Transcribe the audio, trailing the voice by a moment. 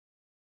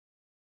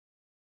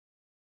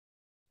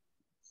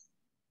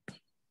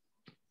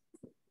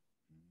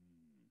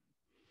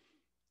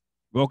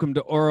Welcome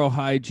to Oral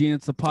Hygiene.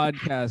 It's a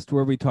podcast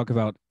where we talk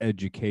about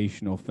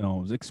educational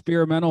films,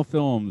 experimental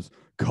films,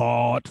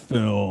 cult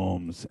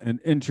films,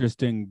 and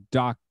interesting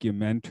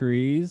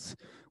documentaries.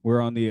 We're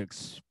on the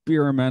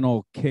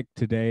experimental kick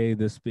today.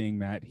 This being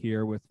Matt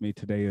here with me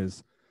today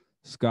is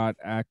Scott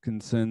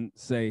Atkinson.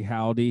 Say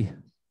howdy.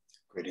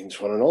 Greetings,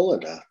 one and all,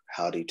 and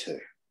howdy too.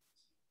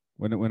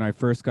 When I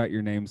first got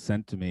your name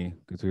sent to me,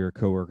 because we were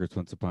coworkers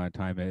once upon a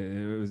time,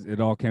 it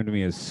all came to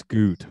me as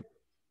Scoot.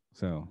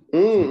 So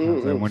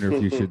sometimes I wonder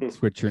if you should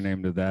switch your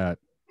name to that.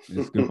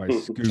 Just go by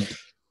Scoot.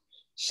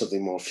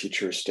 Something more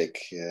futuristic.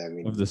 Yeah, I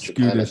mean, Of the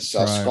Japan Scootish it's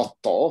tribe.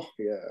 Scotto.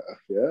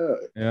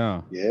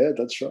 Yeah,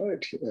 that's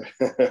right.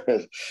 Yeah.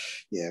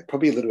 Yeah,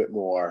 probably a little bit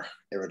more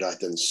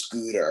erudite than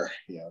Scooter,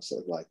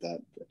 something like that.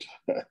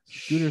 But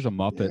Scooter's a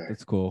Muppet. yeah.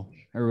 That's cool.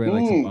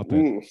 Everybody likes a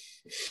Muppet.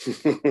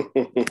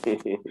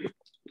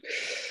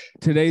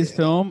 Today's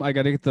film, I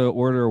got to get the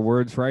order of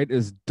words right,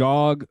 is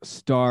Dog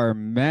Star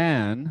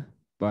Man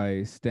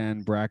by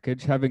Stan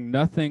Brakhage, having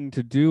nothing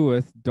to do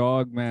with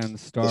Dog Man The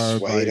Star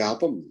Suede by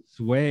album.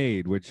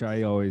 Suede, which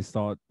I always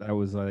thought that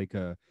was like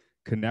a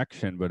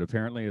connection, but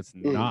apparently it's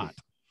not.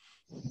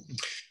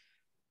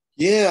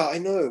 Yeah, I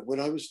know. When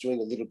I was doing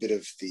a little bit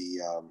of the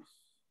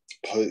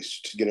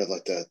post,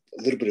 like a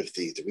little bit of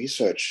the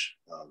research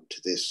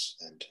to this,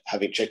 and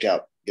having checked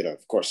out,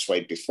 of course,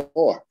 Suede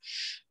before,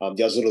 I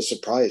was a little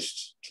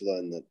surprised to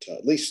learn that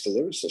at least the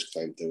lyricist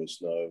claimed there was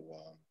no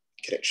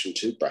connection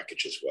to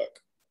Brackage's work.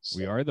 So,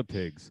 we are the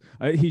pigs.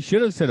 He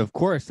should have said, of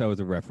course, that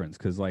was a reference,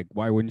 because, like,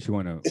 why wouldn't you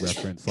want to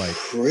reference, like...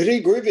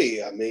 Pretty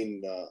groovy. I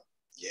mean,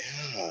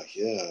 yeah.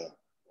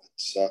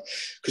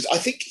 Because I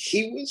think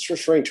he was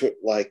referring to it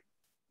like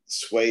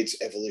Suede's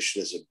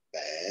evolution as a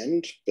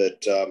band,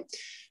 but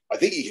I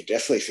think you could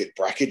definitely fit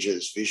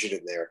Brackage's vision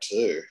in there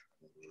too.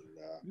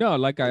 No,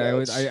 like I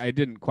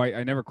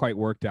never quite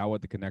worked out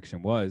what the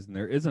connection was, and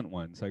there isn't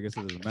one, so I guess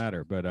it doesn't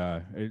matter. But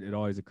it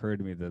always occurred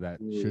to me that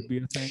should be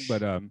a thing.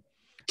 But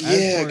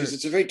yeah, because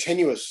it's a very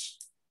tenuous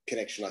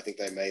connection. I think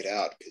they made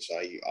out because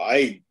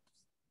I'd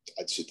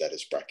sit that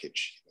as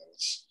Brakhage.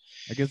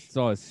 I guess it's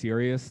all a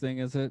serious thing,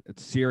 is it?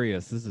 It's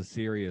serious. This is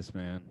serious,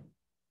 man.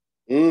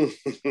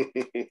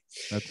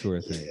 That sort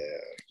of thing.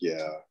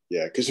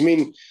 Yeah. Because I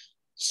mean,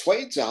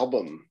 Suede's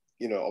album,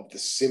 of the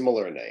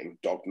similar name,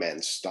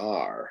 Dogman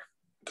Star,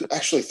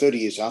 actually 30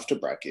 years after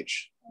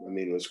Brakhage, I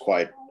mean, was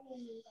quite.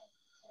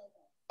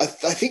 I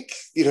think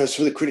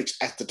some of the critics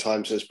at the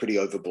time said it was pretty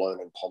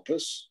overblown and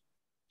pompous.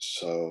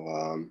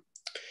 So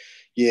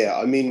yeah,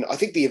 I mean, I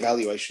think the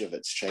evaluation of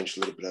it's changed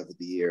a little bit over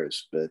the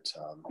years, but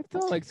I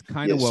feel like it's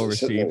kind of well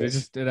received.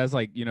 It has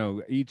like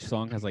each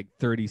song has like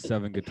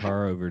 37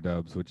 guitar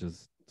overdubs, which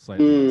is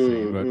slightly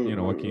insane. But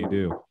what can you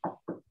do?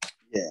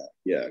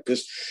 Yeah,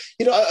 because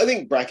I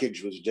think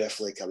Brakhage was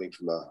definitely coming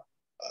from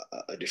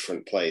a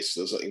different place.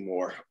 There's something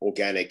more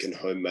organic and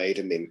homemade.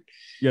 I mean,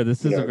 yeah,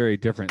 this is a very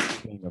different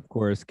thing, of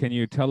course. Can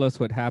you tell us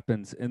what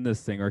happens in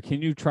this thing, or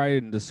can you try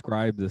and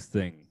describe this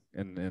thing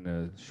in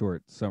a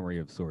short summary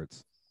of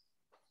sorts?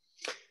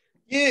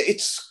 Yeah,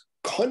 it's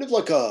kind of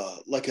like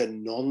a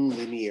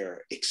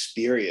non-linear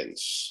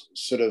experience,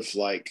 sort of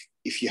like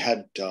if you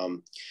had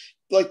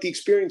like the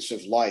experience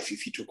of life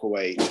if you took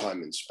away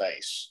time and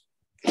space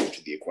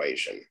into the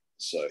equation.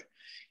 So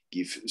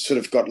you've sort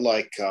of got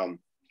like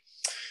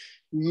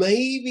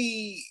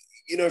maybe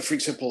for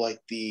example, like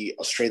the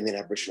Australian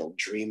Aboriginal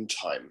dream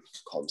time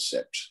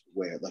concept,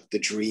 where like the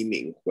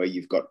dreaming, where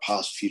you've got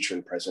past, future,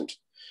 and present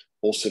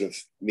all sort of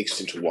mixed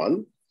into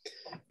one.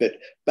 But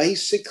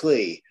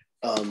basically,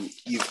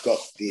 you've got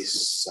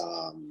this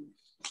a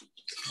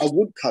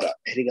woodcutter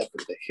heading up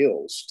into the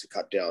hills to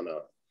cut down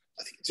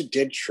I think it's a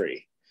dead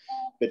tree,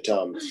 but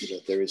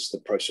there is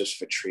the process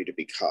for a tree to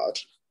be cut,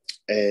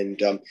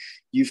 and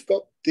you've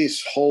got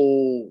this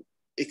whole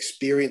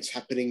experience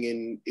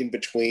happening in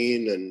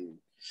between and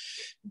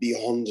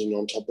beyond and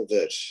on top of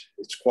it.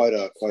 It's quite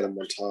a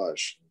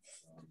montage.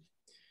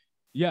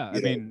 Yeah,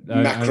 I mean,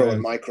 macro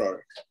and micro.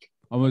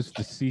 Almost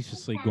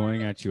facetiously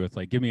going at you with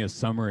like, give me a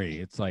summary.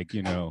 It's like,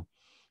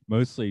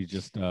 mostly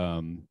just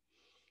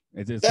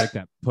it's like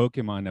that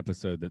Pokemon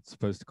episode that's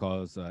supposed to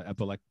cause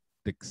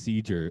epileptic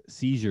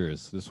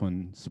seizures. This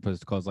one's supposed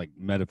to cause like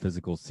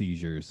metaphysical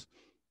seizures.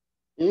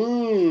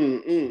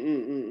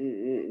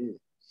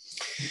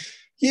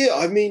 Yeah,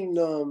 I mean,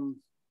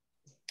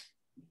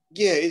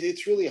 yeah,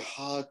 it's really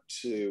hard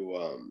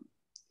to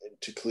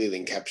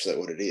clearly encapsulate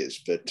what it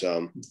is, but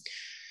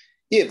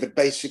yeah, but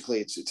basically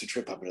it's a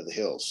trip up into the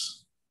hills.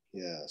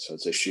 Yeah, so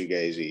it's a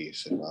shoegazy,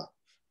 so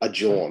a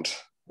jaunt.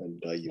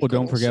 And well,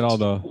 don't forget all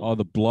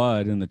the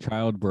blood and the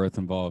childbirth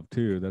involved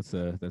too. That's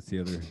the other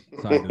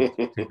side of this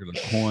particular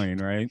coin,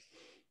 right?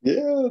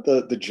 Yeah,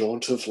 the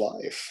jaunt of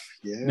life.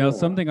 Yeah. Now,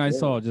 something I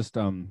saw just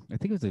I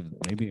think it was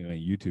maybe a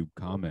YouTube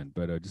comment,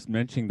 but just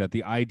mentioning that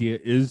the idea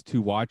is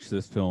to watch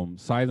this film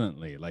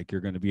silently, like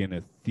you're going to be in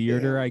a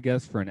theater, I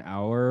guess, for an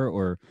hour,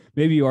 or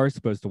maybe you are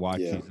supposed to watch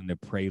these in the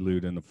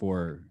prelude and the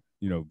four,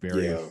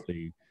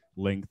 variously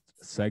linked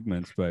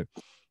segments. But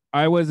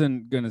I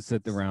wasn't going to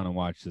sit around and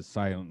watch this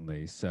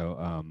silently.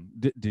 So,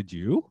 did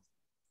you?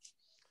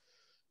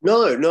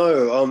 No. It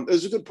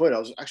was a good point. I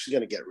was actually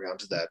going to get around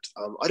to that.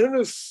 I don't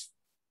know if,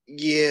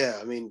 yeah,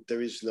 I mean,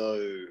 there is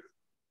no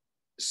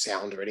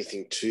sound or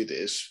anything to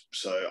this.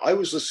 So I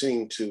was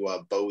listening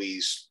to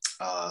Bowie's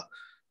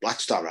Black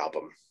Star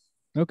album.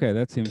 Okay,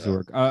 that seems to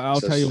work. I'll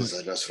So tell this you. is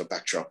a nice sort of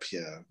backdrop.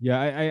 Yeah.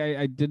 Yeah,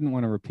 I didn't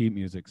want to repeat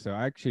music, so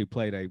I actually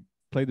played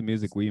the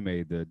music we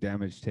made, the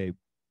Damage Tape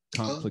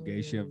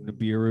compilation of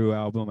Nibiru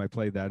album. I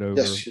played that over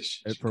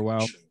Yes, for a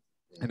while, sure.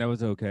 Yeah. and that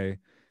was okay.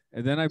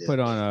 And then I put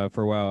on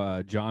for a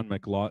while John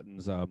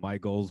McLaughlin's My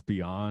Goals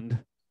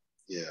Beyond.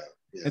 Yeah.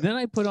 And then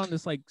I put on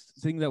this like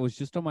thing that was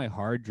just on my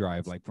hard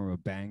drive, like from a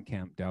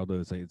Bandcamp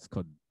download. It's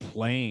called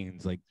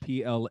Planes, like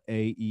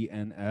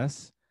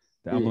Plaens.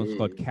 The album's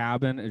called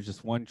Cabin. It's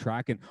just one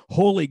track, and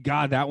holy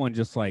God, that one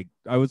just like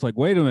I was like,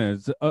 wait a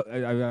minute,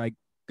 I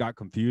got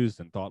confused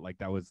and thought like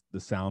that was the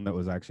sound that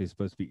was actually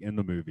supposed to be in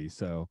the movie.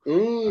 So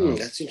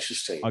that's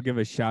interesting. I'll give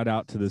a shout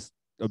out to this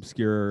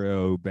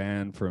obscure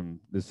band from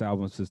this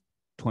album. It's just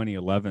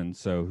 2011,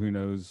 so who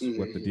knows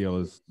what the deal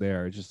is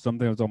there. It's just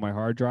something that was on my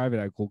hard drive. It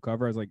had a cool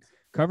cover. I was like,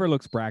 cover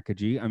looks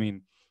Brakhage. I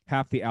mean,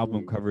 half the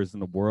album covers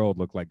in the world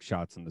look like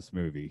shots in this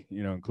movie,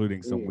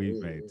 including some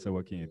we've made. So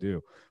what can you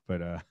do?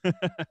 But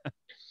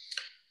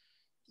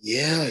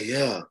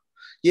yeah,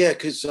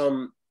 because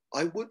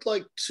I would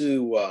like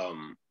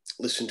to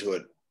listen to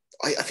it.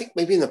 I think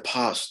maybe in the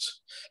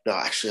past. No,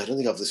 actually, I don't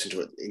think I've listened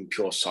to it in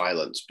pure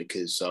silence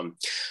because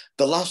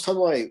the last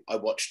time I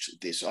watched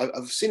this,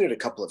 I've seen it a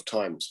couple of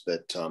times,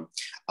 but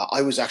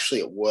I was actually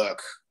at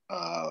work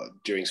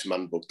during some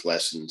unbooked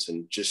lessons,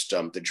 and just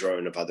the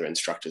drone of other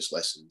instructors'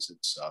 lessons.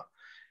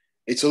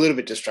 It's a little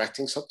bit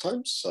distracting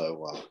sometimes.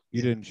 So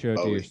you didn't show it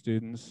to your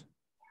students?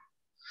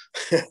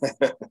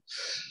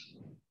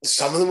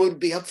 Some of them would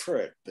be up for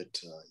it, but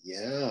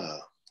yeah.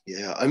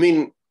 I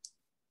mean,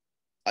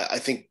 I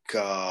think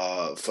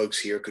folks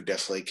here could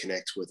definitely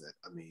connect with it.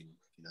 I mean,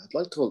 I'd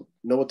like to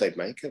know what they'd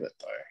make of it,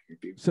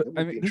 though.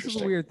 I mean, this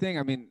is a weird thing.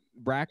 I mean,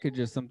 Brakhage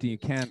is something you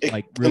can't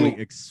really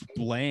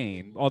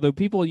explain. Although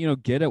people,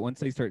 get it once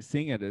they start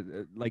seeing it.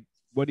 Like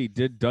what he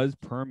does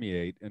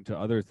permeate into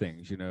other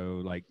things.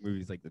 Like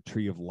movies like The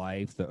Tree of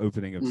Life, the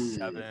opening of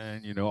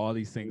Seven. All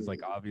these things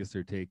like obvious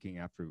are taking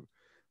after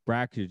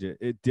Brakhage.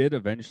 It did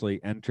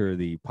eventually enter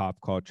the pop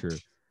culture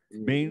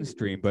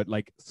mainstream, but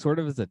like sort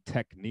of as a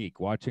technique,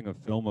 watching a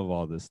film of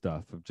all this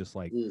stuff of just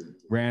like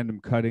random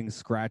cutting,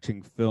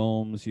 scratching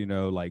films,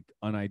 like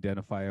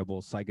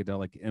unidentifiable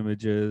psychedelic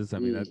images. I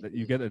mean,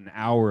 you get an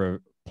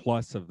hour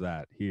plus of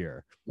that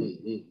here.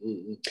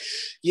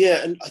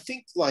 Yeah, and I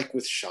think like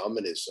with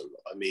shamanism,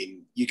 I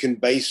mean, you can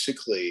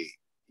basically,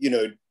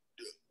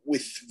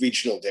 with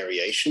regional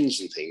variations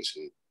and things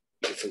and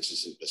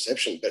differences in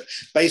perception, but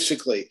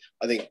basically,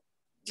 I think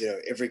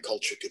every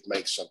culture could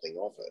make something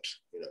of it.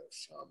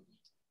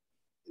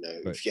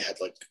 If you had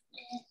like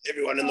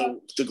everyone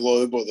in the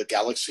globe or the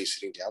galaxy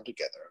sitting down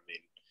together, I mean,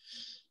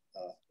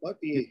 might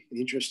be an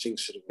interesting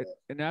sort of.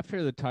 And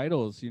after the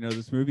titles,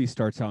 this movie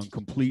starts out in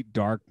complete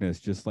darkness,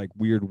 just like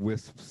weird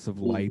wisps of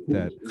light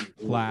that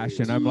flash,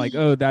 and I'm like,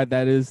 oh,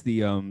 that is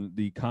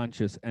the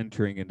conscious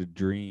entering into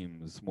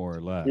dreams, more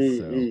or less.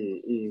 So,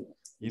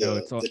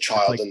 it's the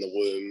child like in the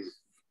womb.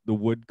 The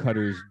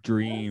woodcutter's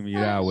dream,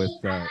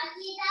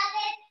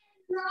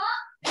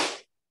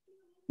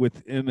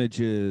 with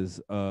images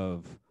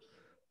of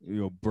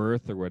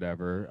birth or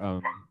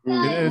whatever.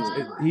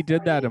 He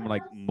did that in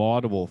like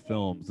multiple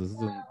films. This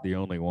isn't the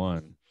only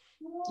one.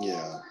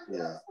 Yeah.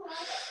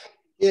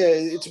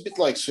 It's a bit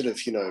like sort of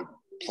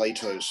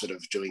Plato sort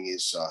of doing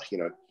his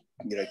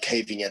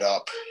caving it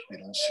up.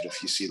 Sort of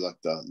you see like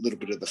the little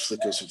bit of the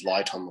flickers of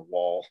light on the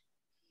wall.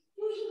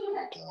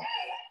 And,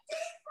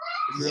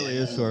 it really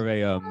is sort of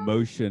a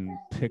motion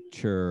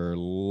picture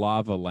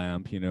lava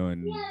lamp,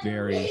 in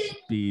very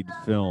speed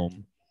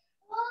film.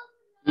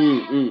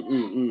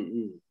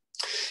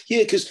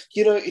 Yeah, because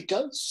it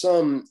does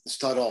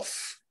start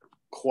off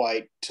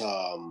quite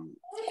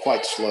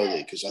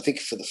slowly, because I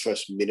think for the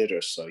first minute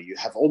or so you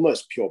have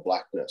almost pure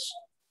blackness,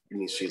 and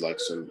you see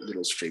like some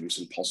little streams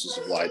and pulses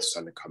of light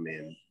starting to come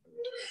in.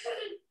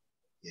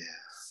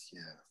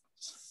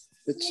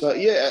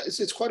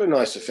 It's quite a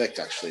nice effect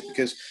actually,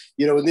 because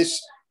in this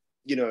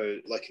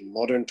like in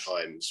modern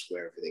times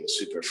where everything's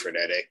super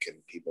frenetic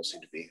and people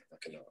seem to be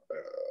like in a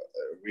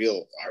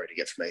real hurry to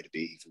get from A to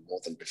B even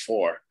more than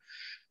before.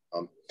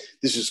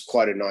 This is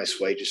quite a nice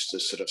way just to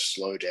sort of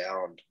slow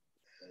down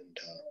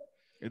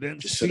and then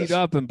just speed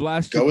up and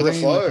blast your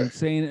brain with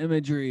insane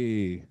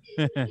imagery.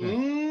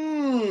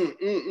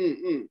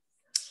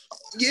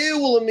 Yeah,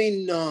 well, I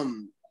mean,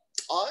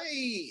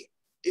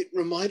 it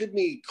reminded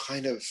me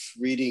kind of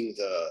reading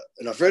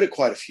and I've read it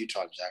quite a few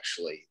times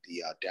actually,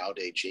 the Tao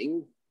Te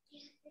Ching,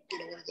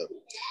 one of the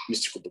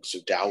mystical books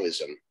of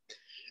Taoism,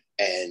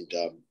 and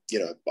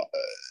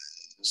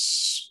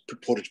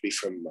purported to be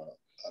from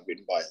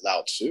written by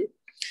Lao Tzu.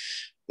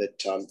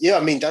 But I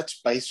mean, that's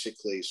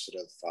basically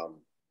sort of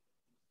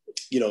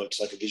it's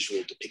like a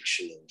visual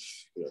depiction of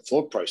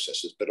thought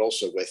processes, but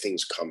also where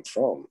things come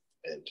from,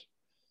 and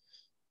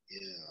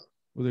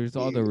well, there's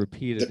all the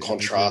repeated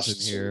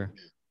contrasts in here.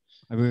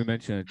 I mean, we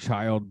mentioned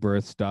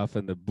childbirth stuff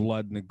and the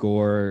blood and the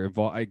gore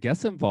involved. I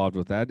guess involved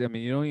with that. I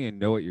mean, you don't even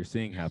know what you're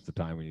seeing half the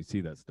time when you see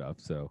that stuff.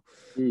 So,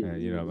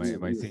 you know,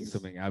 am I seeing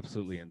something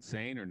absolutely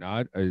insane or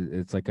not?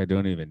 It's like I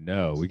don't even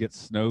know. We get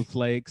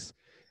snowflakes,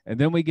 and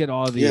then we get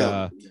all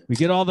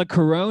the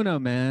corona,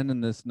 man, in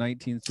this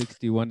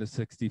 1961 to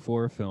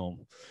 64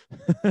 film.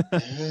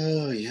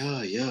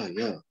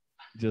 Yeah.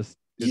 Just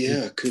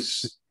Yeah,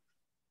 because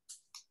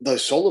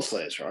those solar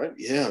flares, right?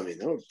 Yeah, I mean,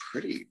 they were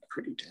pretty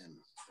damn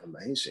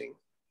amazing.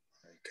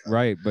 Like,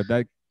 right, but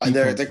that and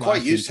keeps on they're quite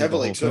flashing used through the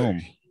heavily whole too.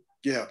 film.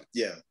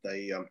 Yeah.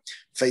 They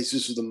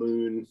phases of the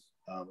moon,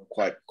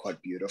 quite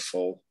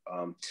beautiful,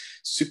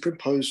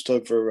 superimposed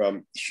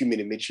over human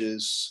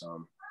images,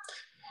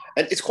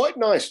 and it's quite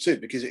nice too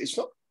because it's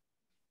not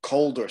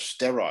cold or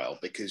sterile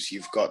because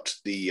you've got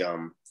the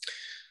a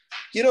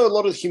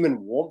lot of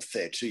human warmth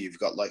there too. You've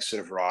got like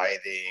sort of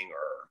writhing or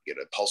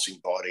pulsing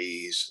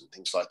bodies and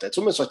things like that. It's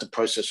almost like the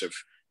process of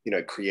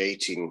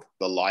creating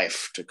the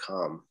life to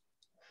come.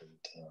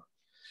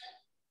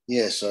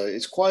 And so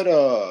it's quite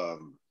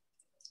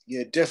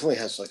it definitely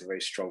has like a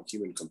very strong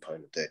human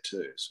component there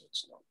too. So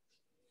it's not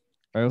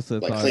I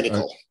also like thought,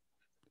 clinical.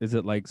 is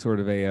it like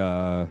sort of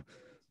an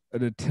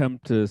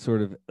attempt to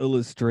sort of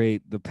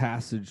illustrate the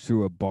passage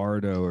through a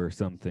bardo or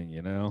something,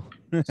 you know?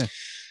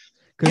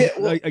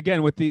 Because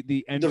again, with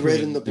the entering the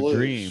red and the the blues.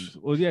 dreams,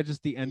 well, yeah,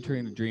 just the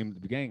entering the dream at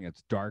the beginning,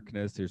 it's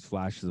darkness, there's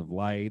flashes of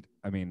light.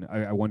 I mean,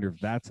 I wonder if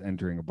that's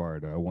entering a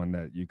bardo, one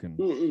that you can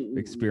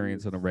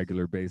experience on a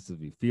regular basis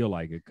if you feel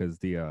like it. Because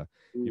the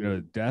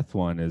death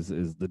one is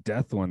the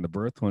death one, the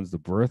birth one's the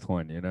birth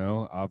one. You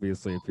know,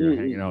 obviously, if you're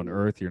hanging out on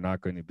Earth, you're not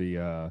going to be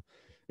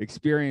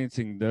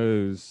experiencing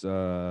those.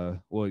 Who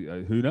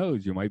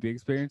knows? You might be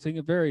experiencing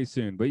it very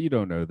soon, but you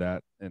don't know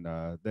that, and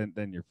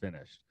then you're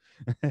finished.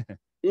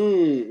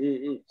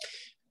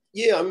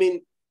 Yeah, I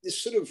mean,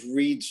 this sort of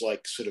reads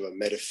like sort of a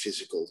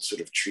metaphysical sort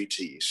of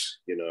treatise,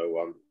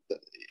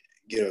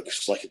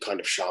 it's like a kind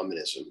of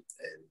shamanism,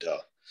 and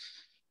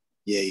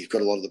you've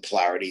got a lot of the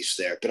polarities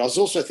there. But I was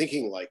also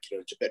thinking, like,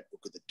 Tibet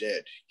Book of the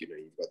Dead. You've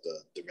got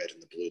the red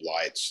and the blue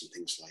lights and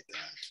things like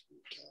that, and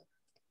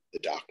the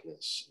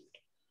darkness,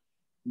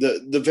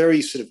 and the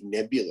very sort of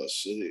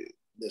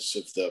nebulousness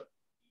of the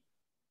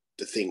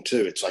thing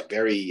too. It's like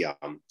very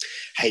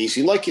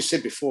hazy. Like you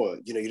said before,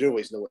 you don't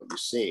always know what you're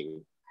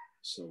seeing.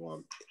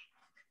 So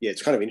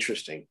it's kind of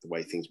interesting the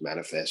way things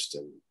manifest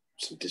and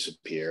some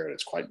disappear, and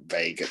it's quite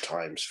vague at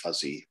times,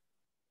 fuzzy.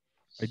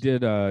 I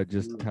did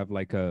just have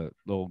like a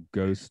little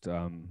ghost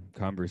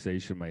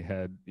conversation in my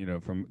head,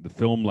 from the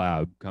film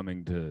lab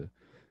coming to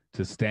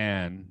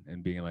Stan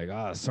and being like,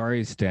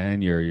 sorry,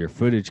 Stan, your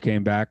footage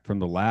came back from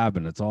the lab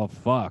and it's all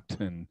fucked.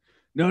 And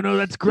no,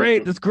 that's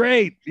great. That's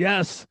great.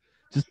 Yes.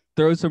 Just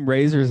throw some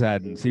razors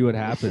at it and see what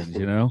happens,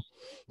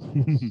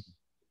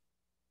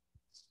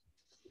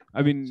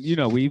 I mean,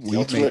 we've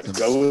made some,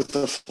 go with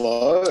the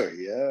flow.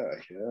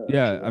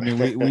 Yeah. I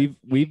mean,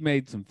 we've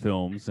made some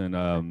films,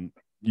 and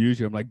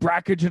usually I'm like,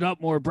 brackage it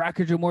up more,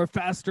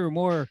 faster,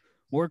 more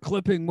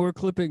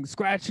clipping,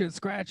 scratch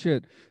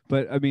it.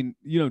 But I mean,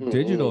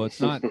 digital, it's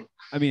not,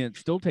 I mean, it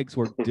still takes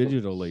work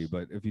digitally,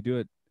 but if you do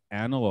it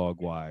analog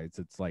wise,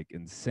 it's like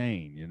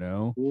insane,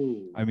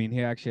 I mean,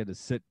 he actually had to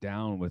sit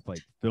down with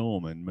like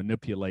film and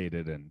manipulate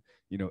it and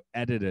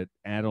edit it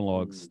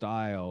analog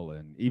style,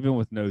 and even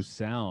with no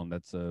sound,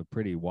 that's a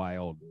pretty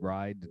wild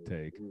ride to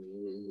take.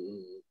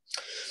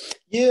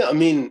 Yeah, I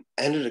mean,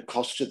 and at a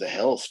cost to the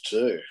health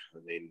too. I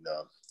mean,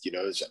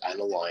 there's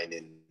aniline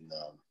in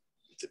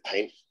the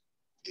paint.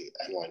 The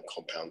aniline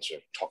compounds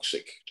are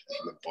toxic to the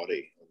human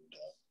body.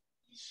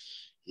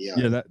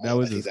 And that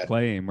was his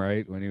claim,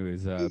 right? When he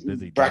was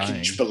busy dying.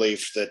 Brakhage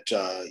believed that,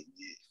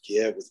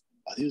 with,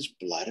 I think it was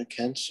bladder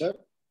cancer,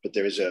 but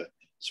there is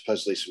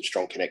supposedly some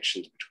strong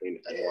connections between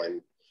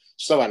aniline,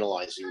 slow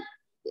analyzing.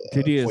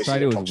 Did he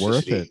decide it was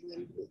worth it?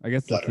 I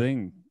guess bladder. The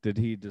thing, did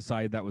he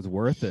decide that was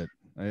worth it?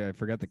 I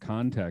forgot the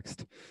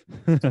context.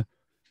 It's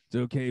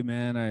okay,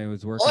 man. I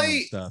was working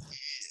on stuff.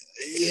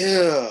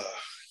 Yeah.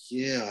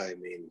 I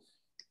mean,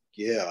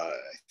 I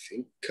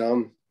think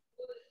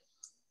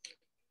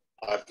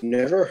I've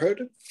never heard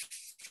of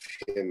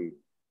him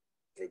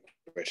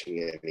regretting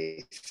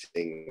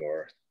anything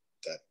or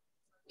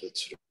that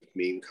sort of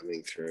meme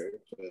coming through.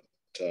 But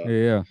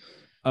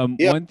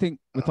one thing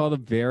with all the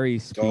very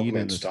speed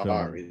in this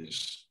film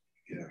is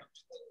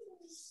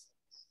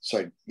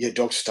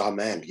Dog Star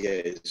Man,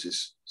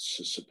 is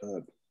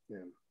superb. Yeah.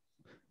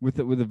 With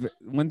the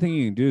one thing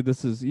you can do,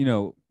 this is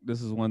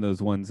one of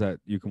those ones that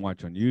you can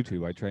watch on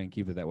YouTube. I try and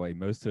keep it that way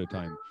most of the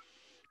time,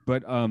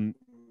 but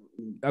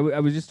I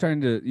was just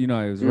trying to,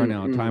 I was running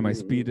out of time. I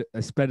sped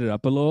it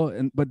up a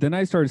little, but then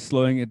I started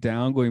slowing it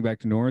down, going back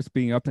to normal,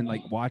 speeding up, and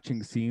like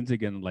watching scenes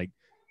again, like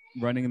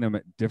running them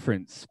at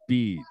different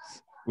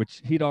speeds,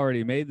 which he'd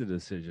already made the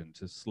decision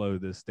to slow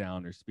this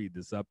down or speed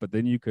this up. But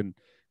then you can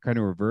kind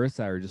of reverse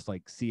that or just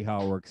like see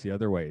how it works the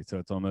other way. So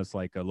it's almost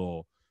like a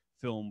little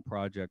film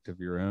project of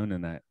your own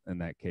in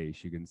that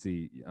case. You can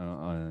see,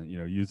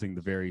 using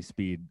the very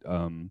speed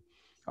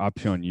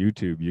option on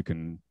YouTube. You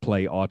can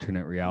play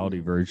alternate reality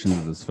versions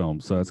of this film,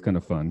 so that's kind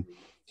of fun.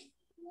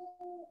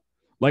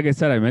 Like I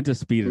said, I meant to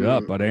speed it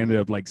up, but I ended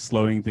up like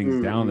slowing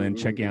things down and then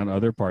checking out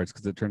other parts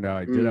because it turned out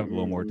I did have a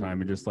little more time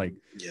and just like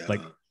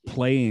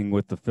playing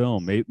with the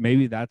film.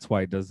 Maybe that's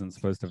why it doesn't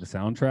supposed to have a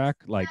soundtrack.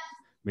 Like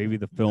maybe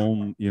the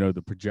film, you know,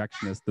 the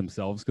projectionists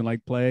themselves can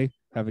like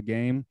have a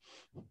game.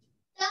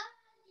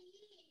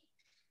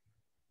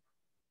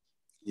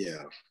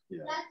 Yeah.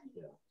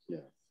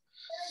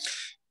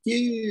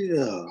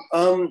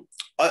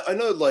 I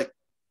know, like,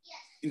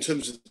 in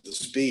terms of the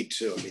speed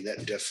too, I mean,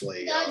 that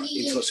definitely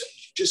influences.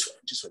 Just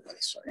wait, buddy,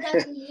 sorry.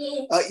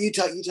 You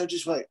talk,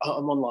 just wait.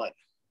 I'm online.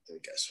 There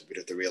we go. So a bit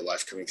of the real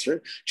life coming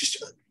through.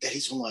 Just that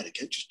is online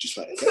again. Just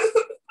wait. Okay.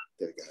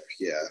 There we go.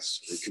 Yeah,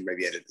 so we can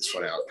maybe edit this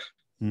one out.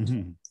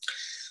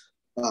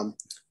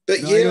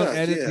 But no, yeah, I don't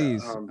edit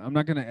these. I'm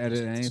not gonna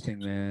edit anything,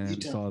 man.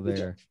 It's all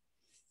there.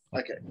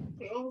 Okay.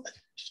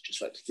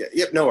 Just wait. Yeah.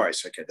 Yep. No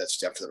worries. Okay, that's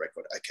down for the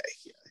record. Okay.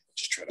 Yeah.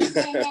 Just trying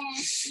to.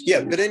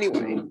 Yeah. But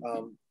anyway,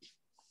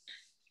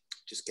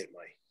 just get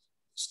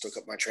stuck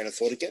up my train of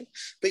thought again.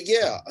 But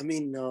yeah, I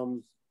mean,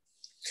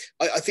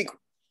 I think,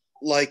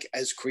 like,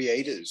 as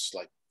creators,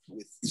 like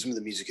with some of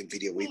the music and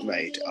video we've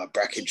made,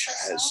 Brakhage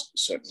has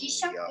certainly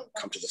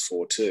come to the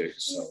fore too.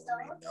 So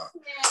I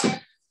mean,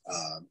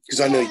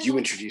 because I know you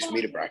introduced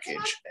me to Brakhage,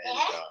 and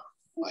I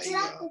was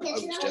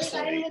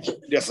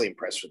definitely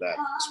impressed with that,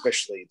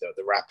 especially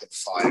the rapid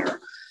fire,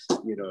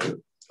 you know,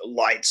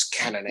 lights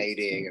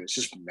cannonading, and it's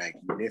just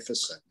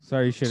magnificent.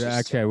 Sorry, you should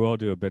actually. I will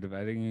do a bit of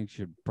editing. You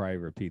should probably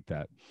repeat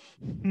that.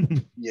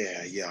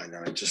 Yeah, I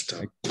know. Just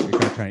you're kind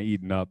of trying to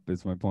eaten up.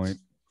 Is my point.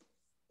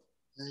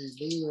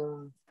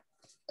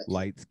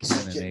 Lights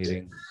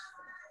cannonading.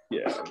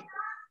 Yeah,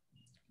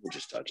 we'll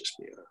just a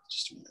minute.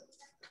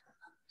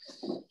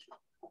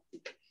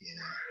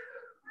 Yeah,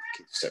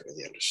 kids don't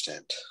really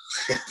understand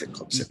the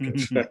concept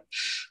of.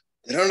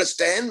 They don't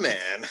understand,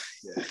 man.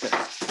 Yeah,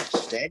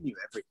 Stan you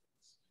everything.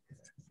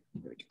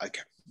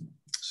 Okay.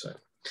 So,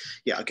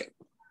 yeah, okay.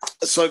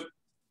 So,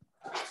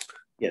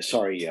 yeah,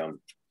 sorry.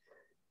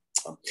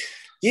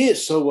 Yeah,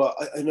 so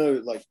I know,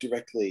 like,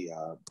 directly,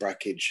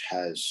 Brakhage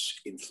has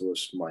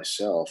influenced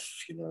myself.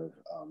 You know,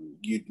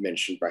 you'd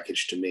mentioned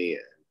Brakhage to me,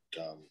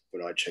 and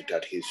when I checked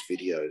out his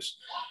videos,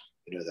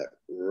 you know, that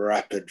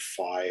rapid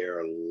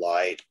fire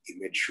light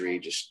imagery,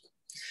 just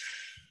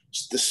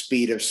the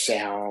speed of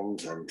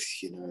sound, and,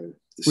 you know,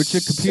 which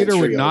a computer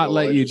would not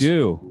let you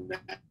do.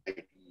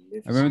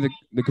 I remember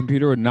the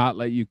computer would not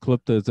let you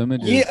clip those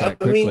images that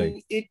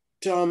quickly.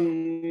 I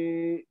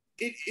mean,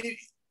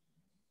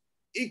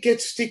 it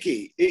gets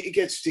sticky. It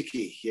gets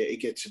sticky. Yeah, it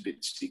gets a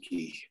bit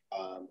sticky.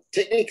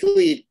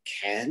 Technically, it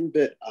can,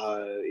 but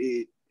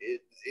it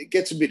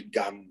gets a bit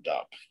gummed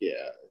up.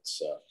 Yeah,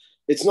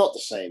 it's not the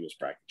same as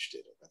Brakhage did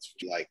it. That's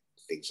like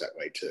things that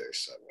way too.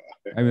 So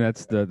I mean,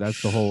 that's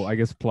the whole, I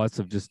guess, plus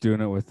of just doing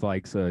it with,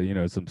 like, so, you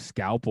know, some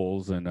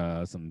scalpels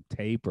and some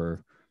tape,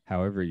 or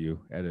however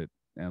you edit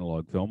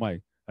analog film. I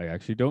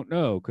actually don't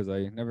know, because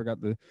I never got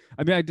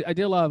I mean, I did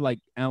a lot of, like,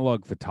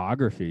 analog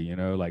photography, you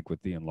know, like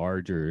with the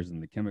enlargers and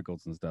the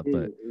chemicals and stuff,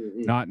 but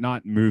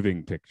not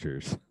moving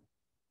pictures.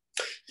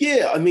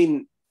 Yeah, I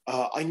mean,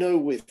 I know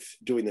with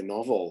doing the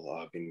novel,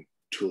 I've been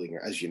tooling,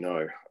 as you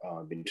know,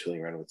 I've been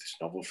tooling around with this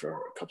novel for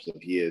a couple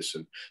of years,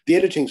 and the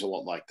editing's a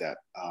lot like that.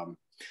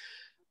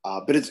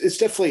 But it's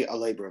definitely a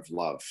labor of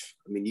love.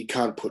 I mean, you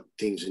can't put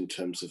things in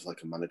terms of,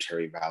 like, a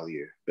monetary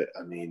value, but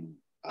I mean,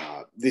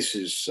 this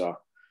is,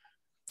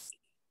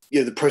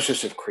 the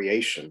process of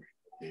creation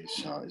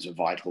is a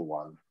vital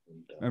one.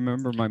 And, I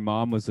remember my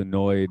mom was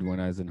annoyed when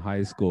I was in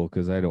high school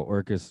because I had an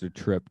orchestra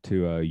trip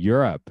to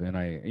Europe, and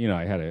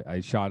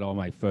I shot all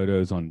my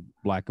photos on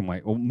black and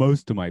white,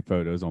 most of my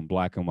photos on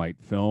black and white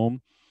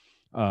film.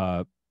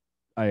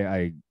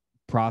 I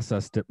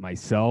processed it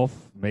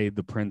myself, made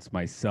the prints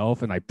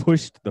myself, and I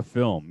pushed the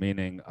film,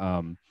 meaning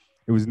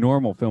it was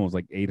normal film, it was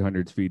like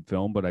 800 speed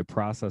film, but I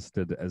processed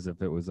it as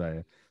if it was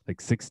a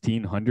like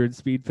 1600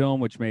 speed film,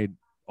 which made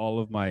all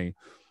of my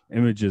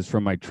images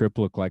from my trip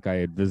look like I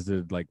had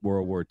visited, like,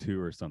 World War II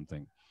or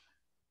something.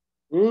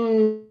 Like,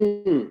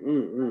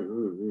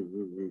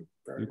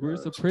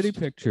 where's the pretty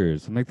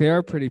pictures? I'm like, they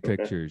are pretty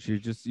pictures.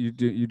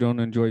 You don't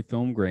enjoy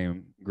film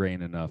grain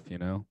enough, you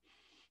know.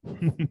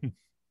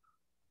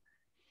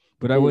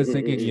 But I was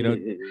thinking, you know,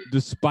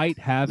 despite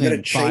having, you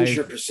gotta change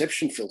your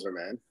perception filter,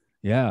 man.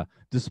 Yeah,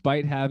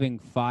 despite having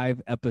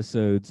 5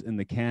 episodes in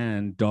the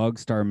can, Dog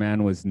Star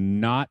Man was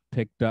not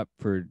picked up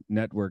for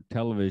network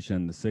television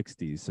in the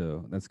 60s,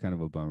 so that's kind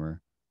of a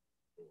bummer.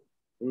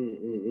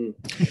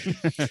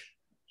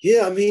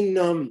 Yeah, I mean,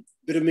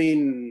 but I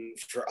mean,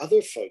 for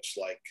other folks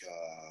like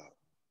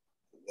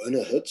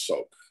Werner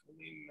Herzog, I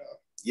mean,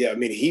 yeah, I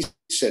mean, he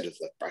said of,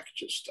 like,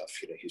 Brackage's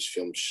stuff, you know, his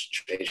films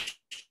changed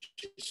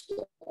his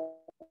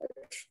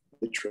life,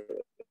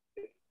 literally.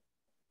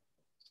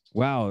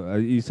 Wow,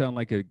 you sound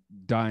like a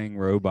dying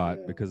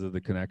robot because of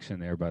the connection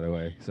there, by the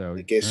way. So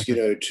I guess, you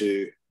know,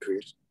 to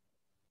Chris.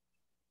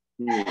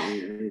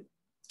 Yeah,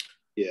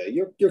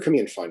 you're coming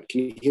in fine.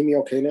 Can you hear me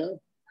okay now?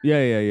 Yeah.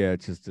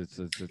 It's just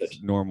But,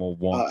 it's normal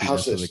how's wonkiness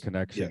of the this? Yeah.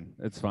 connection.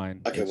 It's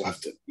fine. Okay, It's we'll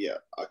have just to. Yeah.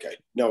 Okay.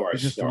 No it's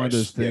worries. just No one of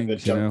those worries. Yeah,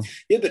 things,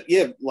 but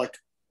you know. like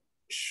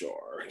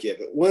sure. Yeah,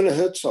 but Werner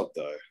Herzog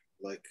though,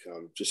 like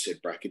just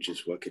said,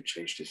 Brackage's work had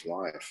changed his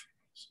life.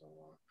 So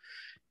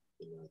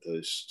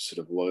those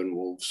sort of lone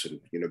wolves and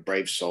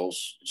brave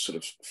souls, sort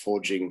of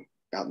forging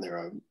out in their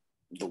own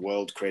the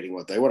world, creating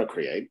what they want to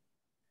create.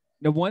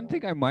 Now, one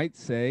thing I might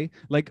say,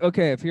 like,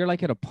 okay, if you're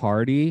like at a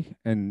party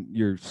and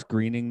you're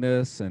screening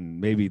this,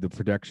 and maybe the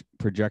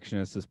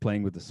projectionist is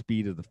playing with the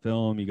speed of the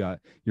film,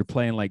 you're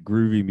playing like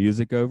groovy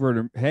music over it.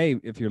 Or,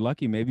 hey, if you're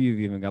lucky, maybe you've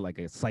even got like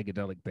a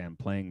psychedelic band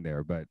playing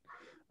there. But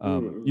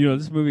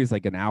this movie is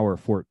like an hour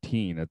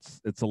 14.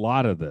 It's a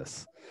lot of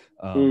this.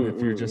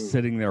 If you're just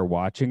sitting there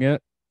watching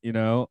it,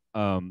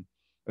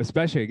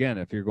 especially again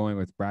if you're going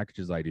with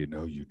Brackage's idea,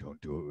 no, you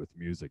don't do it with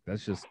music.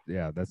 That's just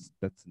that's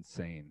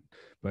insane.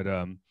 But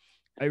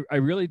I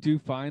really do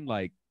find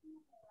like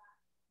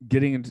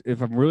getting into,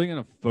 if I'm really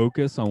going to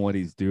focus on what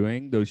he's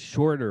doing, those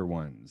shorter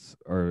ones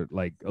are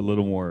like a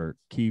little more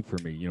key for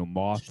me,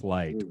 Moth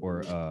Light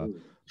or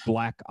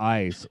Black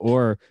Ice,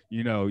 or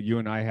you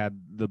and I had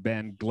the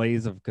band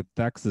Glaze of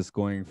Cathexis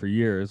going for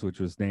years, which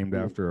was named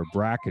after a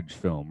Brakhage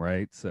film,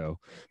 right? So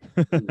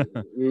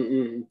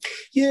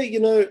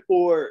yeah,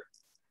 or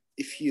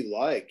if you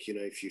like,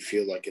 if you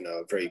feel like in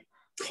a very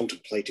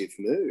contemplative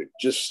mood,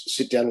 just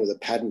sit down with a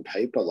pad and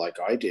paper like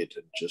I did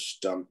and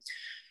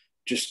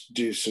just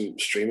do some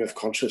stream of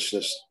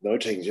consciousness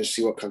noting, just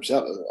see what comes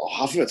out.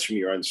 Half of it's from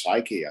your own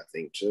psyche, I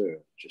think, too.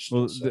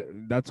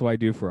 That's what I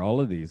do for all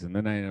of these, and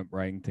then I end up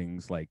writing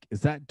things like, is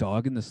that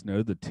dog in the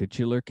snow the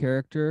titular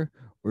character,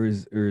 or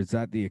is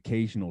that the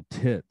occasional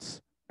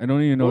tits? I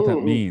don't even know what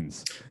that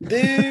means.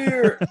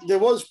 There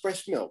was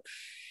breast milk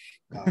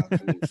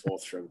coming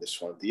forth from this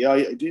one. Yeah,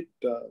 I did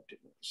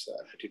notice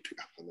that. I did pick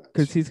up on that.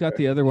 Because he's got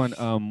the other one,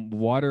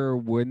 Water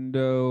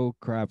Window.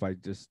 Crap, I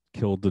just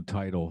killed the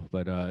title.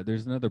 But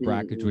there's another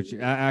Brakhage, which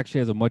actually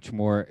has a much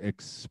more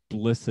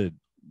explicit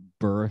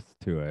birth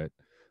to it.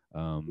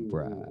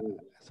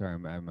 Sorry,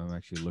 I'm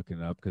actually looking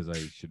it up because I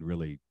should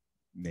really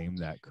name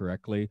that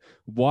correctly.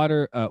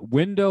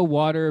 Window,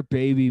 Water,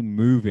 Baby,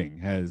 Moving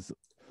has,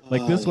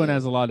 like, this one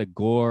has a lot of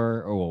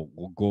gore. Oh,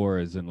 well, gore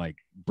is in like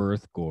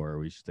birth gore.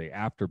 We should say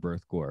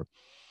afterbirth gore.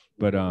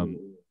 But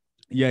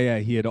yeah,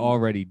 he had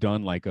already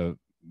done like a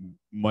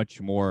much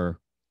more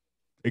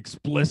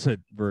explicit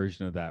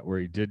version of that, where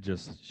he did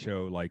just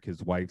show like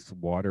his wife's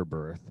water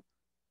birth.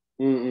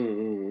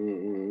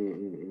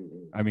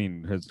 I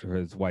mean,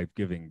 his wife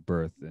giving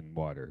birth in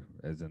water,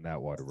 as in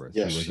that water birth.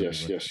 Yes.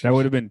 That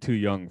would have been too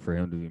young for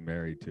him to be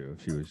married to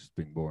if she was just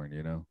being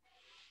born,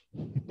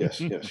 Yes.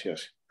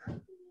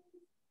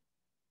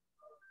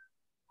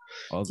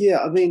 Yeah,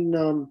 I mean,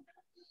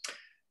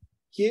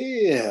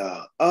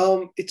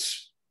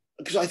 it's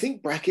because I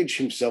think Brakhage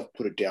himself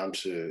put it down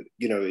to,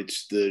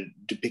 it's the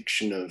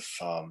depiction of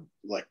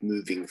like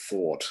moving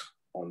thought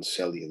on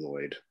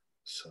celluloid.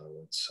 So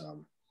it's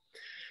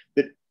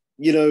but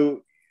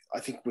I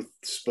think with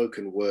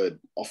spoken word,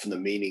 often the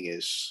meaning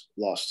is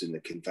lost in the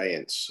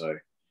conveyance. So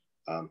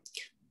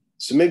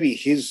so maybe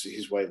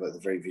his way of like the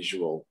very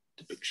visual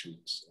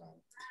depictions,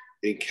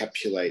 it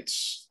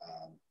encapsulates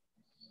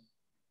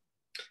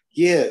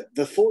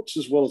the thoughts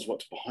as well as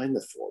what's behind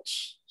the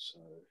thoughts. So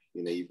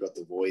you've got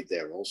the void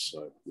there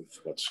also with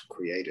what's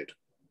created.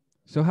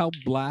 So how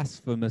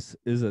blasphemous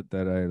is it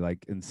that I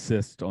like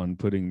insist on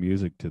putting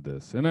music to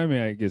this? And I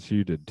mean, I guess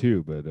you did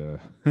too, but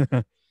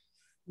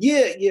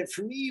yeah.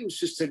 For me, it was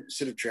just to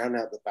sort of drown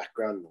out the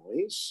background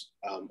noise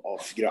of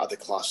other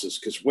classes,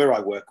 because where I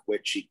work, we're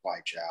cheek by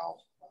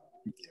jowl.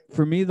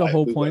 For me, the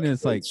whole point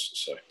is like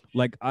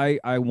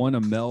I want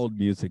to meld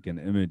music and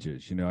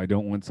images. I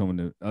don't want someone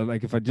to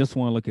like, if I just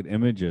want to look at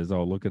images,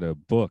 I'll look at a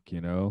book,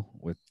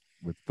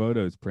 with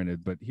photos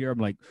printed. But here I'm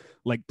like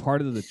part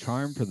of the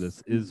charm for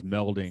this is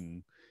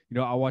melding.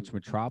 I watch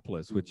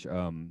Metropolis, which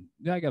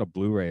I got a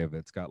Blu-ray of it.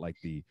 It's got like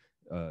the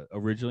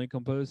originally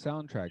composed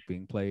soundtrack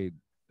being played,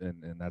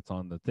 and that's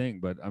on the thing.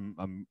 But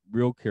I'm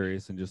real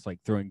curious and just like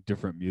throwing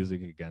different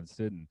music against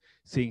it and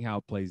seeing how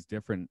it plays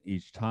different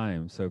each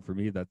time. So for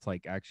me, that's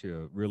like actually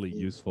a really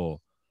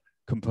useful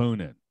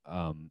component.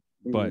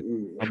 But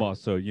I'm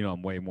also,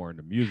 I'm way more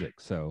into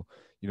music. So,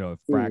 if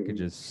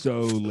Brakhage is so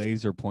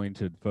laser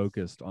pointed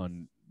focused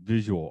on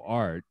visual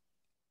art,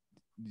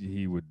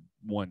 he would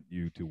want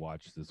you to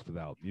watch this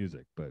without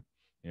music. But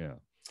yeah.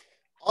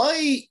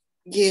 I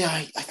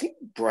think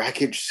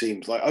Brakhage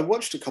seems like, I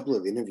watched a couple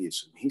of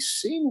interviews and he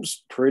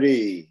seems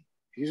pretty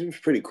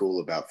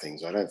cool about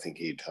things. I don't think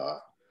he'd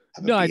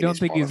no, I don't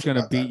think he's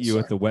going to beat you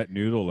with a wet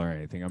noodle or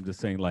anything. I'm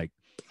just saying, like,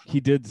 he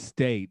did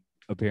state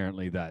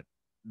apparently that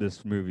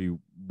this movie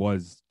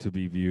was to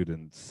be viewed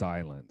in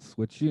silence,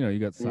 which, you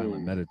got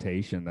silent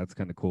meditation. That's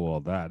kind of cool, all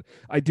that.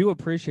 I do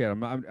appreciate it.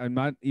 I'm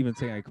not even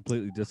saying I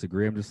completely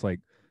disagree. I'm just like,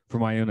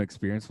 from my own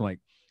experience, I'm like,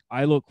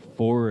 I look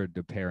forward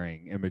to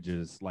pairing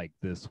images like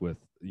this with,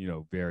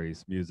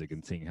 various music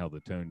and seeing how the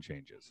tone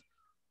changes.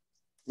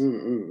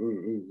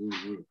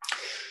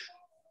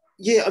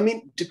 Yeah, I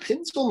mean,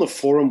 depends on the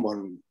forum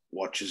one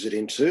watches it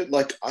into.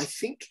 Like, I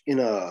think in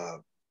a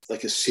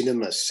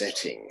cinema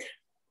setting,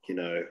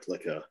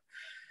 like a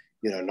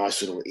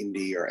nice little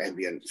indie or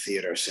ambient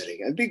theater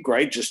setting, it'd be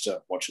great just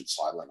to watch it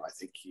silent. I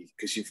think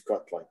because you've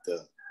got like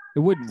It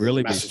wouldn't the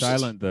really be massive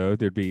silent though.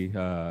 There'd be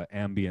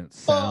ambient Oh,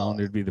 sound.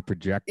 There'd be the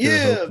projector.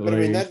 yeah, but I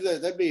mean Hopefully,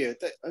 that'd be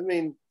it. I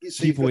mean,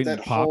 so you've people got eating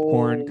that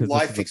popcorn whole because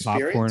this is life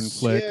a popcorn experience.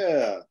 flick.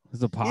 Yeah,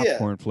 It's a yeah.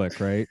 popcorn flick,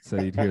 right? So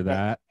you'd hear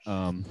that.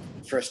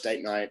 First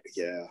date night.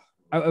 Yeah.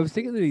 I was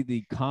thinking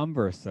the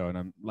converse though, and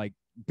I'm like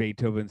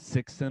Beethoven's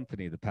Sixth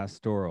Symphony, the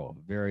Pastoral,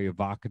 very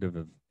evocative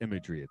of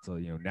imagery. It's a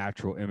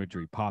natural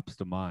imagery pops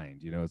to mind.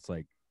 It's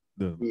like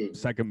the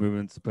second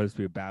movement's supposed to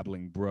be a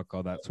babbling brook,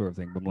 all that sort of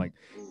thing. But I'm like,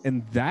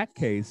 in that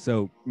case,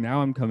 so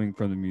now I'm coming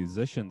from the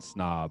musician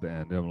snob,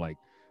 and I'm like,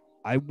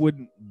 I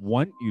wouldn't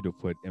want you to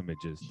put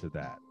images to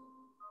that.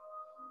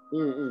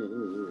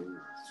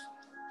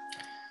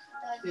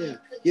 Yeah,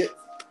 yeah.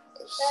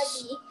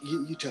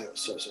 You don't.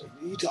 Sorry.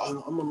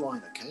 I'm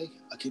online. Okay.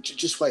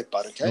 Just wait,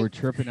 bud. Okay. We're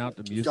chirping out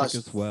the music guys,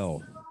 as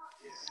well.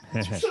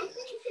 Yeah.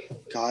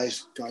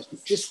 guys,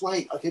 just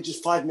wait. Okay,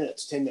 just 5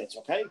 minutes, 10 minutes.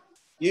 Okay.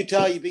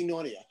 Utah, you're being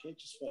naughty. Okay,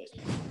 just wait.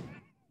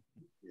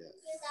 Yeah.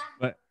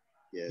 But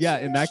yeah,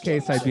 in that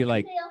case, I'd be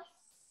like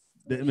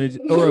the image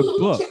or a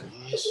book.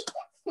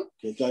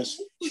 Okay, guys.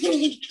 Can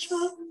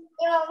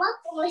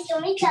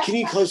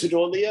you close the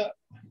door, Leah?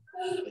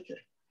 Okay.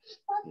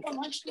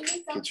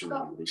 Kids are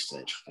on this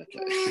stage. Okay.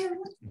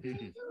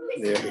 There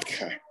we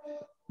go.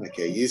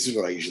 Okay, this is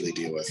what I usually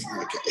deal with.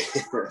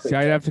 Okay. See,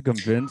 I'd have to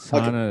convince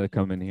Hannah to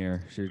come in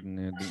here. She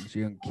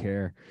don't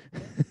care.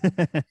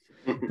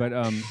 But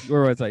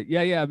where was I?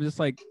 Yeah. I'm just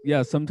like,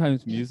 yeah.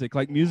 Sometimes music,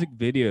 like music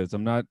videos.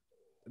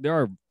 There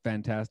are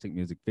fantastic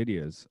music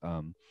videos.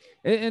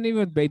 And even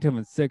with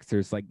Beethoven 6,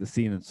 there's like the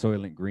scene in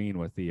Soylent Green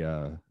with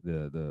the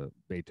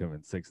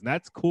Beethoven 6, and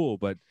that's cool.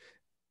 But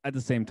at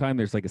the same time,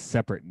 there's like a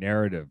separate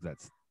narrative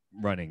that's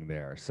running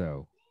there.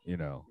 So,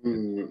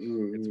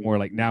 it's more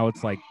like now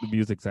it's like the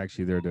music's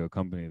actually there to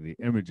accompany the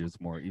images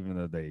more, even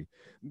though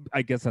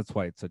I guess that's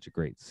why it's such a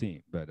great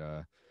scene. But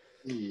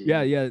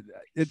yeah,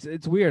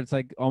 it's weird. It's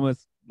like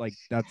almost like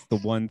that's the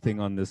one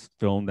thing on this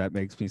film that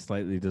makes me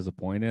slightly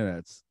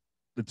disappointed.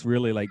 It's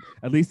really like,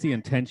 at least the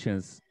intention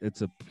is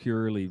it's a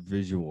purely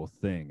visual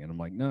thing, and I'm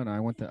like, no, I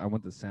want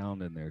the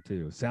sound in there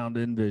too. Sound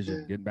and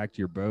vision. Getting back to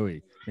your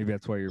Bowie. Maybe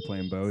that's why you're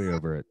playing Bowie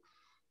over it.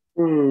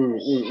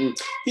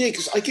 Yeah,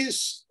 because I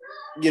guess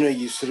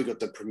you sort of got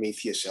the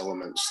Prometheus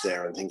elements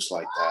there and things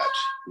like that.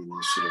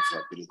 Sort of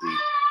a bit of the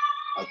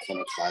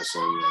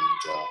iconoclasm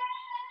and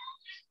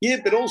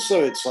yeah, but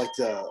also it's like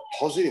the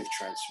positive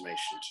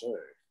transformation too.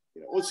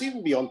 Well, it's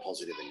even beyond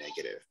positive and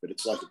negative, but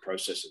it's like a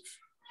process of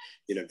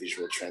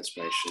visual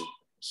transformation.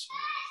 So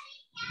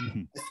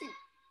I think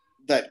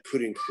that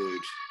could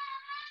include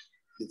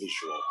the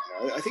visual.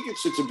 I think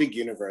it's a big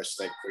universe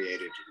they've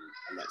created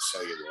on that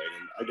celluloid,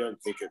 and I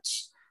don't think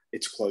it's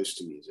close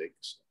to music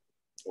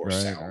or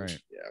sound.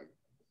 Right. Yeah.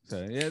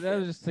 So yeah, that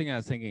was just the thing I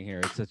was thinking here.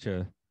 It's such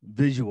a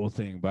visual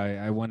thing, but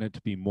I want it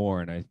to be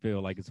more, and I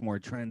feel like it's more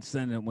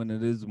transcendent when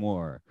it is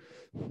more.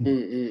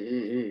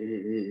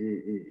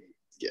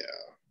 Yeah.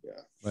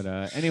 But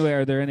anyway,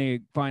 are there any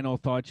final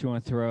thoughts you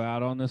want to throw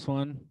out on this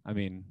one? I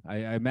mean,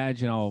 I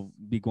imagine I'll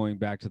be going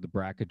back to the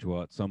Brakhage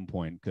well at some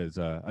point because,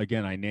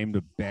 again, I named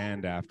a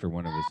band after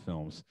one of his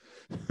films.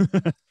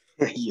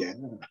 Yeah.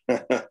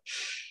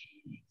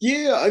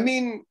 Yeah, I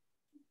mean,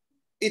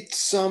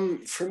 it's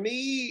for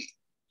me,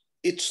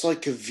 it's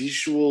like a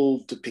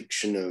visual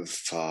depiction of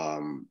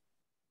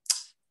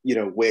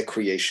where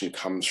creation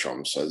comes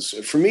from. So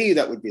for me,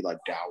 that would be like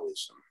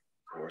Taoism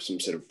or some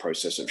sort of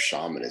process of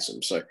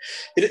shamanism. So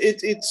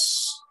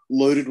it's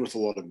loaded with a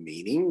lot of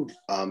meaning,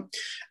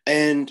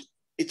 and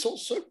it's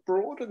also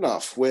broad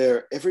enough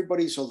where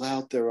everybody's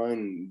allowed their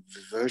own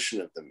version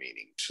of the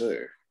meaning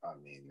too. I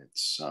mean,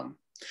 it's so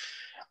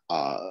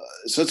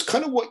it's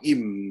kind of what you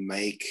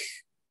make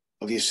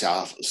of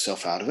yourself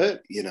out of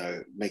it,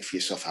 make for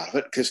yourself out of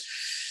it, because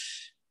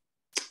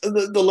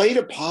the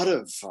later part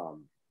of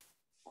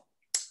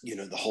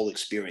the whole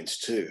experience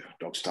too,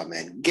 Dog Star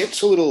Man,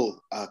 gets a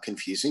little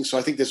confusing. So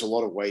I think there's a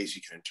lot of ways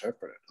you can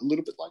interpret it, a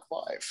little bit like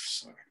life.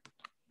 So.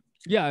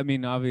 Yeah, I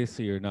mean,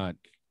 obviously you're not.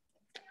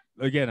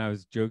 Again, I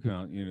was joking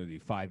about the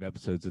 5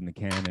 episodes in the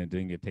can and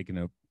didn't get taken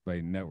up by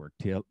network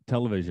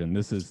television.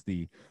 This is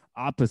the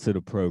opposite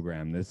of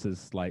program. This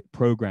is like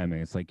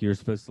programming. It's like you're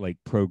supposed to like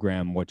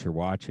program what you're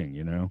watching.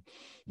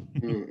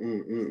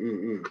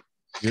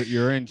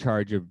 You're in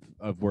charge of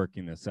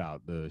working this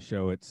out. The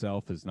show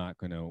itself is not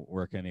going to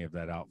work any of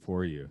that out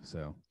for you.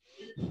 So,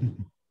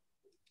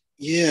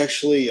 yeah,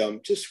 actually,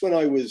 just when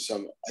I was,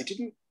 I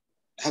didn't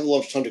have a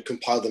lot of time to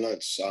compile the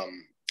notes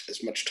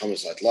as much time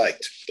as I'd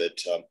liked, but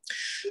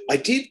I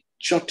did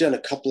jot down a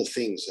couple of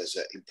things as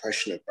an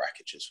impression of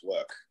Brakhage's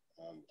work.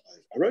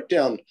 I wrote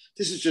down,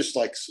 this is just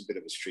like a bit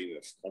of a stream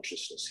of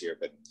consciousness here,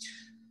 but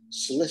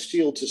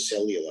celestial to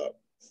cellular,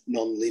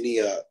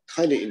 non-linear,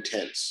 kind of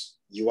intense.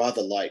 You are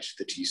the light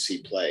that you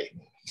see play.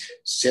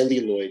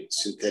 Celluloid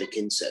synthetic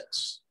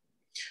insects.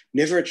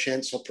 Never a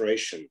chance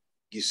operation,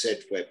 you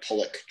said, where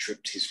Pollock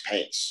dripped his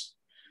paints.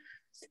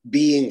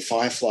 Being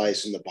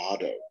fireflies in the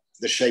bardo,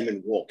 the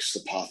shaman walks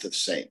the path of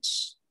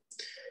saints.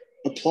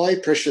 Apply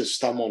pressure's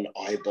thumb on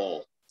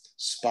eyeball.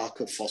 Spark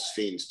of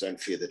phosphenes, don't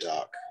fear the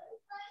dark.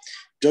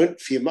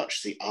 Don't fear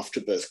much the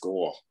afterbirth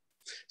gore.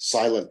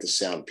 Silent the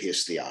sound,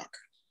 pierce the arc.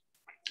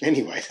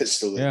 Anyway, that's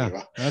still in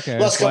here. Okay.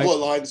 Last couple of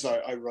lines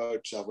I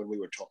wrote when we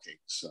were talking.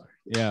 So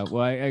yeah,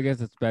 well, I guess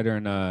it's better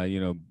in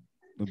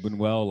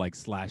Buñuel like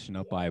slashing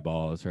up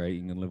eyeballs, right?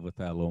 You can live with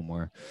that a little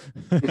more.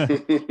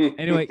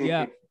 Anyway,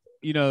 yeah,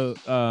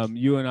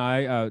 you and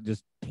I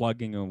just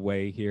plugging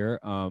away here.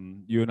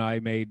 You and I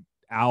made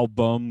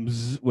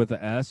albums with an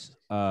S,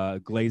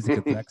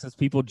 Glazic Texas.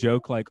 People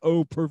joke like,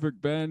 "Oh,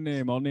 perfect band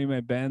name. I'll name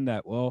my band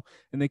that." Well,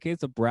 in the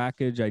case of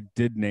Brakhage, I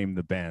did name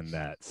the band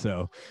that,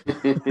 so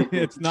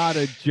it's not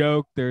a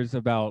joke. There's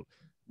about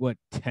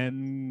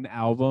 10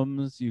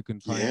 albums you can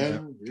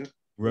find. Yeah.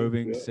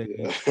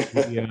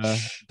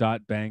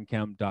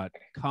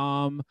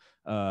 rovingsagemedia.bandcamp.com.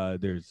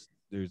 There's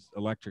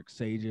Electric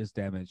Sages,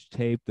 Damaged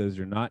Tape. Those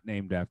are not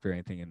named after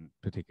anything in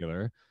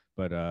particular.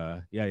 But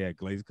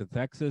Glaze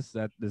Cathexis,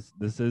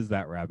 this is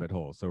that rabbit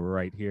hole. So we're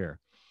right here.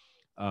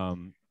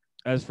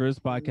 As for this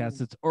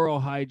podcast, it's Aural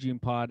Hygiene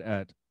Pod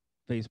at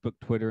Facebook,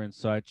 Twitter, and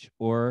such,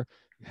 or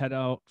head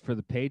out for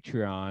the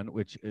Patreon,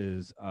 which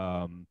is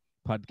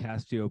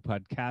Podcastio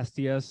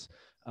Podcastius.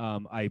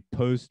 I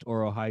post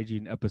Aural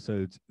Hygiene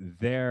episodes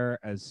there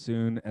as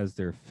soon as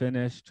they're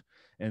finished,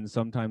 and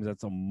sometimes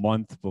that's a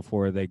month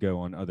before they go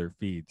on other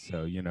feeds.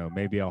 So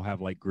maybe I'll have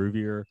like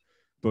groovier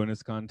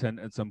bonus content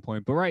at some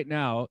point, but right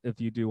now,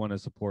 if you do want to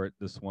support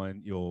this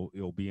one, you'll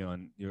be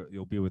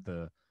with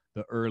the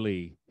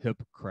early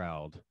hip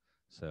crowd.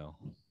 So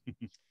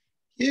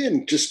yeah,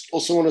 and just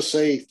also want to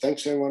say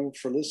thanks everyone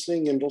for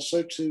listening, and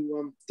also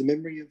to the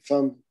memory of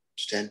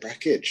Stan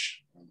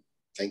Brakhage.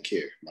 Thank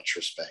you, much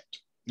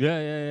respect.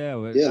 Yeah.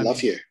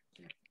 Love you.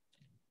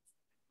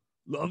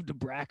 Love the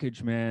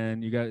Brakhage,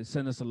 man. You got to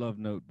send us a love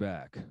note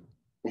back.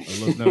 A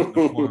love note in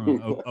the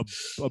form of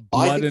a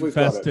blood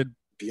infested,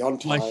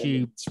 beyond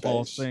fleshy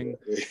pulsing.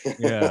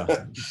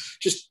 Yeah.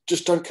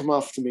 just don't come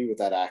after me with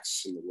that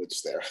axe in the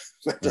woods there.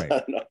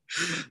 Right.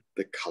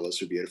 The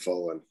colors are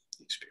beautiful and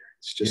the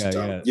experience. Just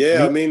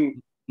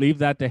leave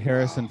that to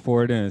Harrison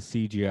Ford and a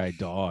CGI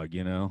dog,